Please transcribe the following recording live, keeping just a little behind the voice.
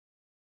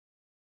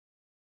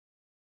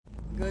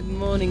Good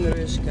morning,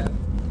 Marishka.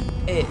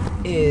 It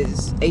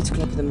is 8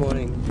 o'clock in the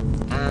morning,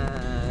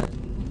 and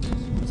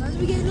what time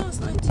did we get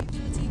last night?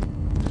 2:30.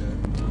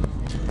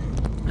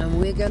 And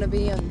we're gonna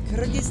be on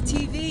Kyrgyz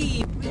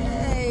TV.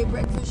 Yay!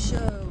 Breakfast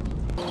show.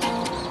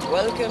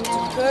 Welcome to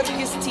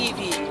Kyrgyz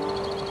TV.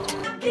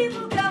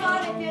 People come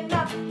on if you're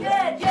not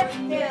dead, just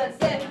can't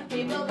say.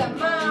 People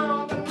come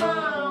on, come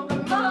on,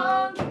 come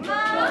on, come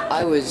on.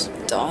 I was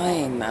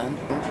dying, man.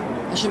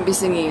 I shouldn't be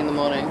singing in the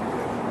morning.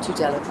 Too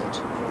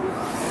delicate.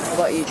 How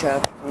about you,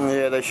 Trav?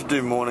 Yeah, they should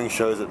do morning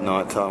shows at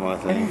night time, I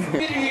think.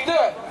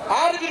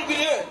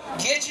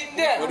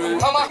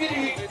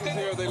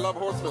 They love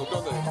horse milk,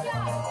 don't they?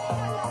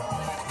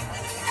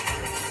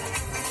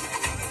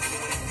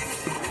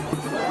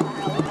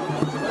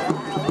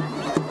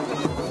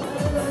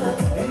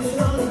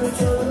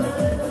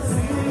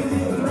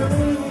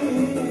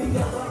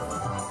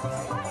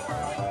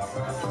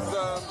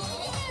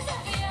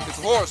 It's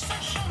horse.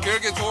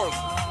 Kyrgyz horse.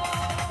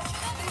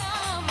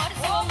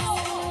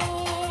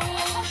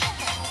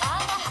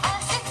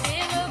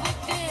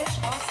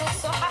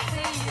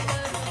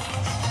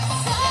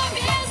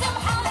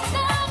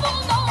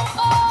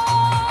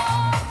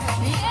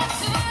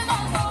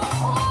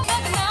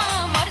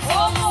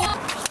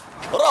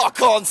 Rock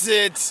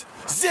concert!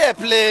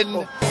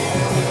 Zeppelin!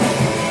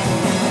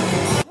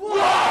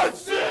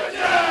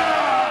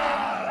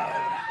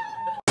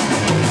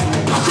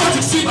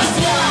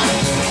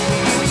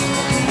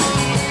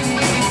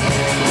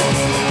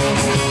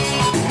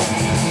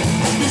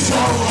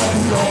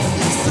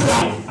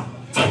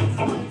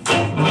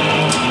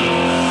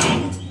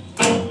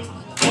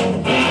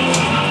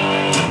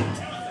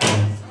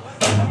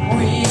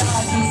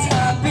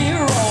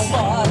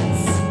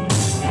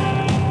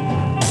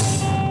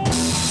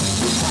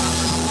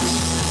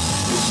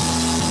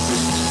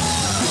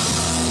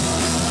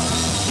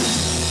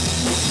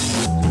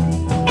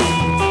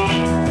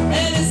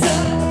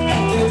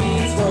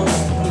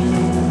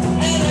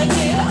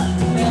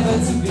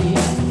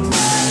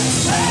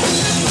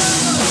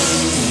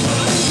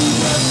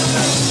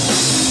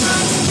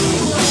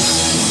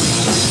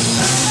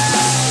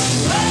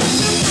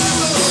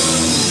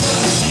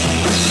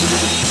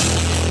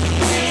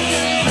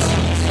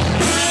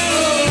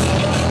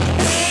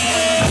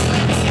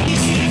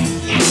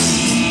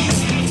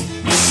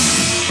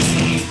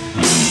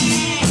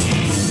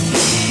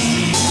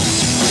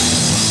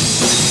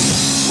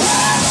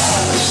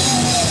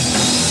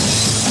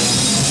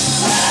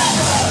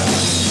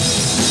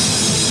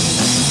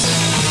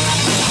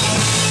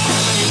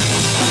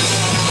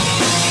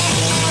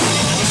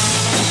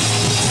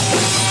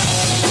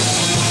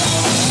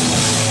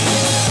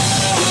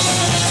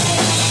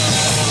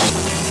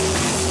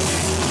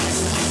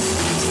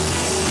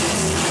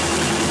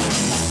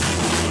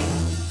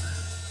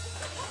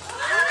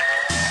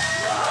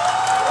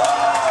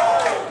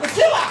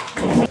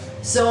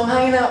 So I'm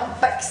hanging out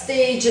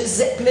backstage at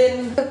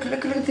Zeppelin. Look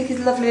at these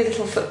lovely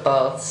little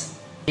footbaths.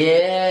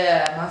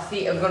 Yeah, my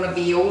feet are gonna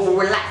be all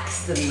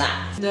relaxed and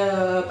that.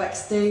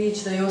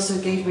 Backstage they also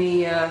gave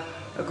me a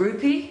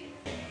groupie.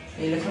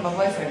 Are you looking at my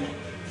boyfriend?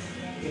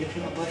 Are you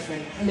looking at my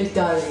boyfriend? Hello,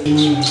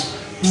 darling.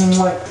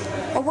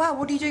 Oh wow,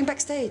 what are you doing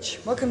backstage?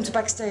 Welcome to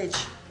backstage.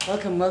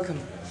 Welcome, welcome,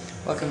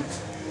 welcome.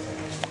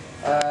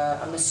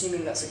 I'm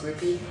assuming that's a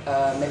groupie.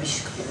 Maybe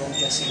she's got the wrong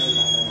dressing room. I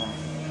don't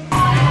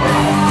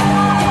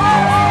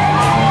know.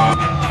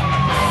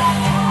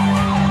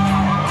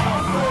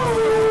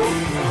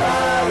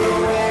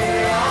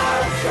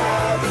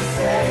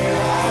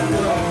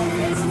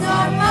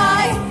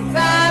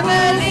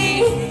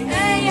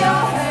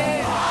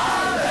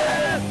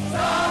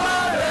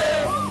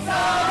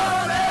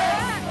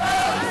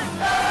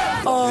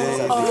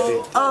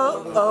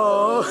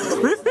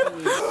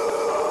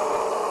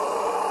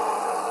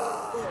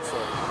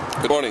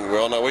 Good morning,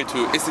 we're on our way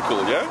to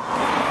Istanbul, yeah?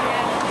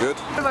 Good?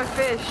 Look at my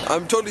fish.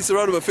 I'm totally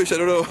surrounded by fish, I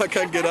don't know, I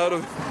can't get out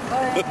of it.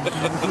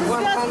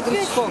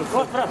 100 songs.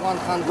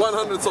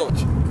 100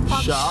 songs.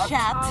 Shut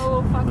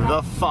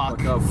the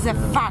fuck up. The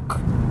fuck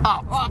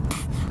up.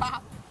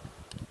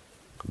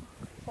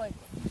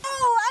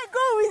 Oh, I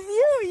go with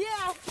you,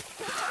 yeah.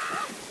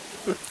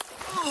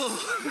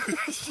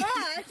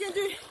 I can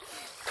do it.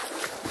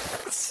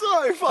 It's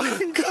so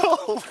fucking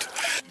cold.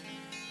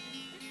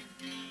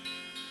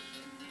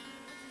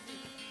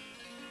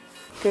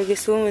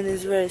 Kyrgyz woman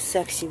is a very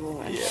sexy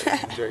woman.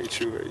 Yeah, very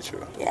true, very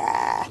true.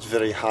 Yeah. It's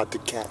very hard to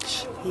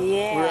catch.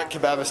 Yeah. We're at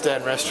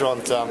Kebabistan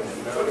restaurant,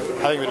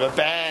 having a bit of a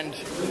fan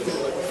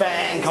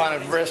kind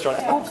of restaurant.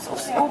 Oops,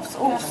 oops, oops,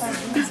 oops.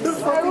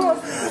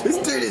 This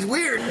dude is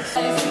weird.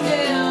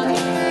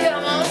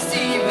 Come on,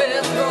 Steve,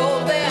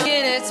 roll down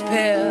in its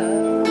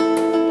pill.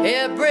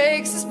 It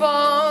breaks,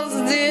 responds,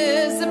 and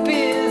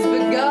disappears,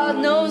 but God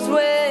knows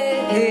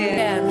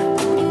where.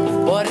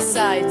 What a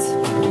sight!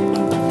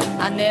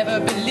 I never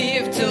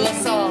believed till I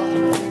saw,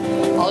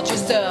 all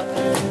dressed up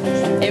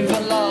in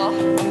law.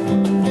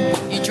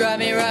 You drive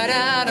me right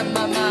out of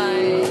my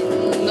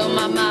mind, on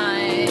my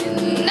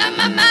mind, on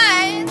my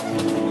mind.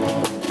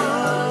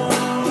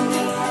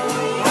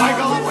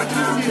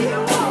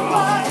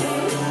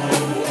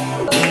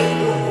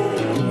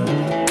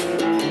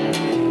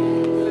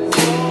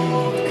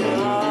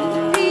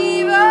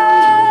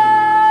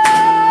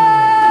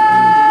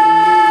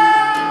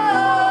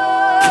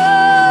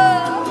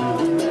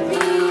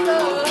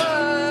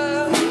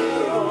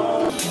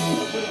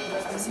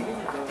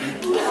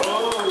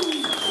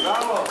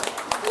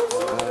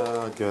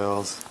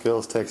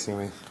 Girls texting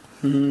me,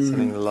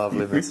 sending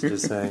lovely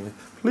messages saying,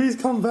 "Please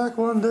come back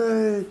one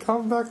day.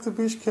 Come back to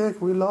Bishkek.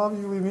 We love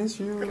you. We miss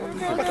you."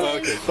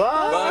 Okay.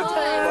 Bye.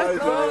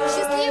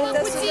 Счастливого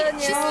пути!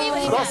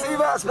 Счастливого!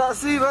 Спасибо,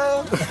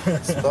 спасибо.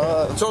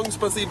 Chong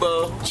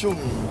spasiba. Chung,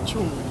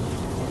 chung.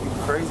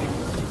 Crazy.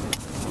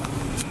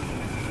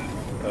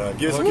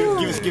 Give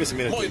us a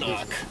minute.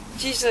 Moinak.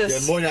 Jesus.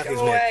 Yeah, Moinak go is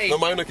away. No,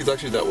 Moinak is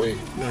actually that way.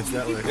 No, it's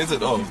that way. Is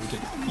it? Oh, okay.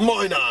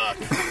 Moinak!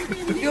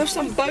 You're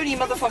some bony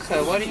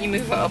motherfucker. Why don't you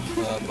move it up?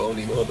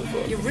 Bony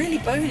motherfucker. You're really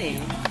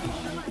bony.